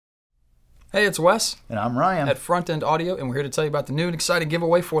Hey, it's Wes. And I'm Ryan. At Front End Audio, and we're here to tell you about the new and exciting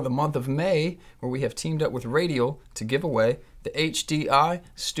giveaway for the month of May, where we have teamed up with Radial to give away the HDI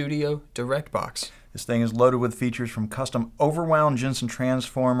Studio Direct Box. This thing is loaded with features from custom overwound Jensen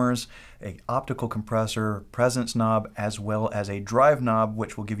transformers, a optical compressor, presence knob, as well as a drive knob,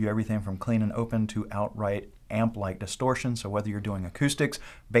 which will give you everything from clean and open to outright amp-like distortion. So whether you're doing acoustics,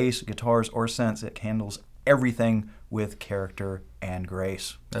 bass, guitars, or synths, it handles everything with character and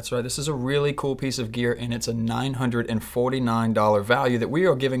grace. That's right. This is a really cool piece of gear, and it's a $949 value that we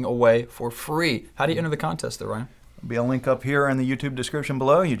are giving away for free. How do you enter the contest, though, Ryan? There'll be a link up here in the YouTube description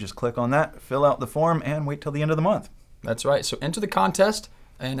below. You just click on that, fill out the form, and wait till the end of the month. That's right. So enter the contest,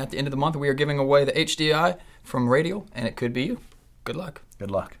 and at the end of the month, we are giving away the HDI from Radial, and it could be you. Good luck.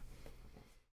 Good luck.